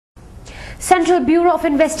Central Bureau of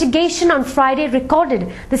Investigation on Friday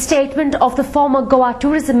recorded the statement of the former Goa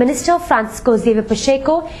Tourism Minister Francisco Xavier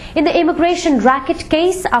Pacheco in the immigration racket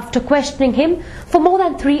case after questioning him for more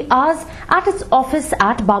than 3 hours at its office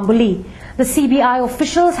at Bambuli. The CBI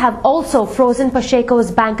officials have also frozen Pacheco's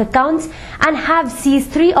bank accounts and have seized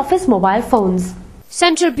 3 of his mobile phones.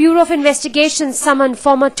 Central Bureau of Investigation summoned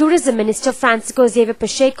former Tourism Minister Francisco Xavier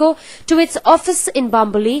Pacheco to its office in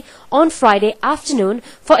Bambuli on Friday afternoon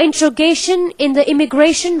for interrogation in the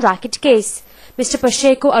immigration racket case. Mr.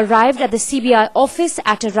 Pacheco arrived at the CBI office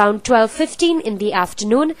at around 12:15 in the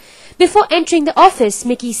afternoon. Before entering the office,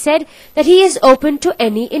 Mickey said that he is open to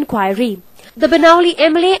any inquiry. The Banauli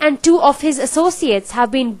MLA and 2 of his associates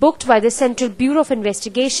have been booked by the Central Bureau of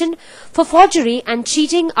Investigation for forgery and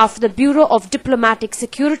cheating after the Bureau of Diplomatic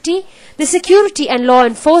Security, the security and law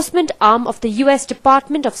enforcement arm of the US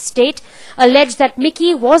Department of State, alleged that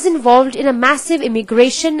Mickey was involved in a massive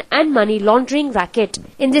immigration and money laundering racket.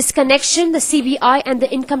 In this connection, the CBI and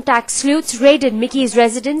the income tax sleuths raided Mickey's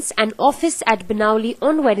residence and office at Banauli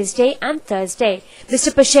on Wednesday and Thursday.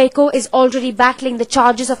 Mr. Pacheco is already battling the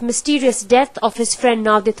charges of mysterious death of his friend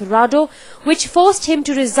Navdit Rado, which forced him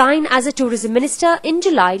to resign as a tourism minister in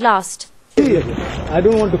July last. I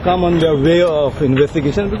don't want to come on their way of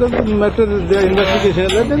investigation because the matter is their investigation.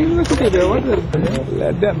 Let them investigate.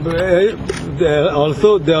 Let them.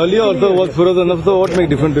 The earlier also was frozen. So what makes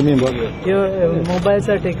difference to me about it? Your mobiles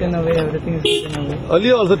are taken away. Everything is taken away.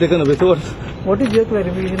 Earlier also taken away. So what is your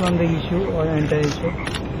clarification on the issue or entire issue?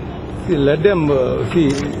 See, let them see.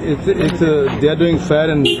 They are doing fair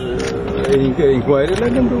and inquiry.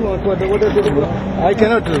 Let them do whatever they do. I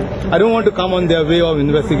cannot. I don't want to come on their way of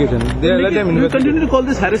investigation. Let them investigate. You continue to call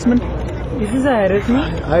this harassment? This is a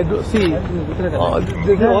harassment. I do see.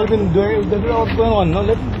 They have all been doing. This is all going on. No,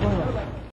 let.